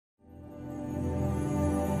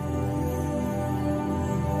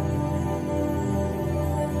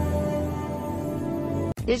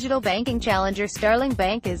Digital banking challenger Starling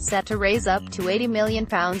Bank is set to raise up to £80 million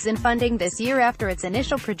in funding this year after its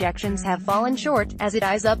initial projections have fallen short, as it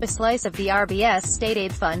eyes up a slice of the RBS state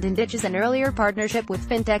aid fund and ditches an earlier partnership with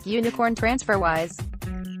fintech unicorn TransferWise.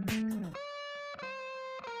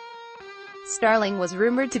 Starling was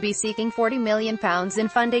rumoured to be seeking £40 million in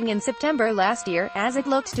funding in September last year, as it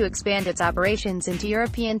looked to expand its operations into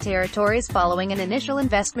European territories following an initial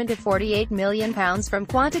investment of £48 million from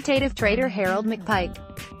quantitative trader Harald McPike.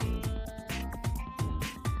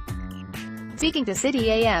 Speaking to City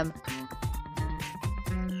A.M.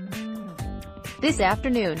 this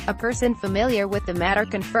afternoon, a person familiar with the matter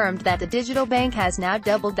confirmed that the digital bank has now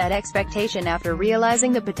doubled that expectation after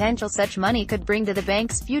realizing the potential such money could bring to the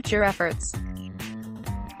bank's future efforts.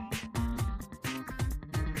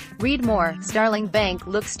 Read more. Starling Bank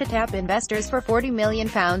looks to tap investors for £40 million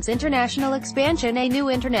international expansion. A new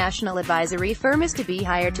international advisory firm is to be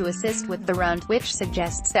hired to assist with the round, which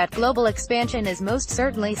suggests that global expansion is most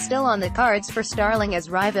certainly still on the cards for Starling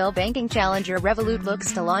as rival banking challenger Revolut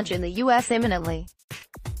looks to launch in the US imminently.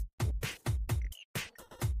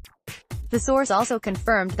 The source also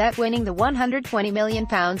confirmed that winning the £120 million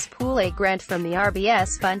Pool A grant from the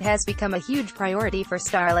RBS fund has become a huge priority for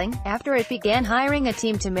Starling, after it began hiring a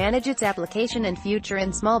team to manage its application and future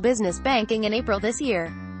in small business banking in April this year.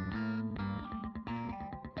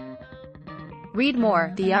 Read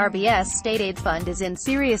more. The RBS State Aid Fund is in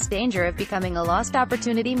serious danger of becoming a lost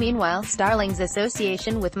opportunity. Meanwhile, Starling's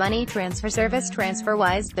association with money transfer service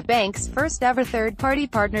TransferWise, the bank's first ever third-party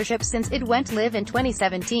partnership since it went live in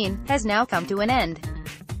 2017, has now come to an end.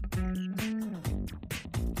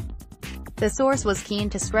 The source was keen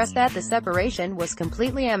to stress that the separation was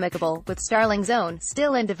completely amicable, with Starling's own,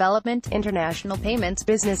 still in development, international payments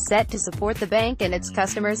business set to support the bank and its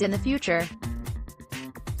customers in the future.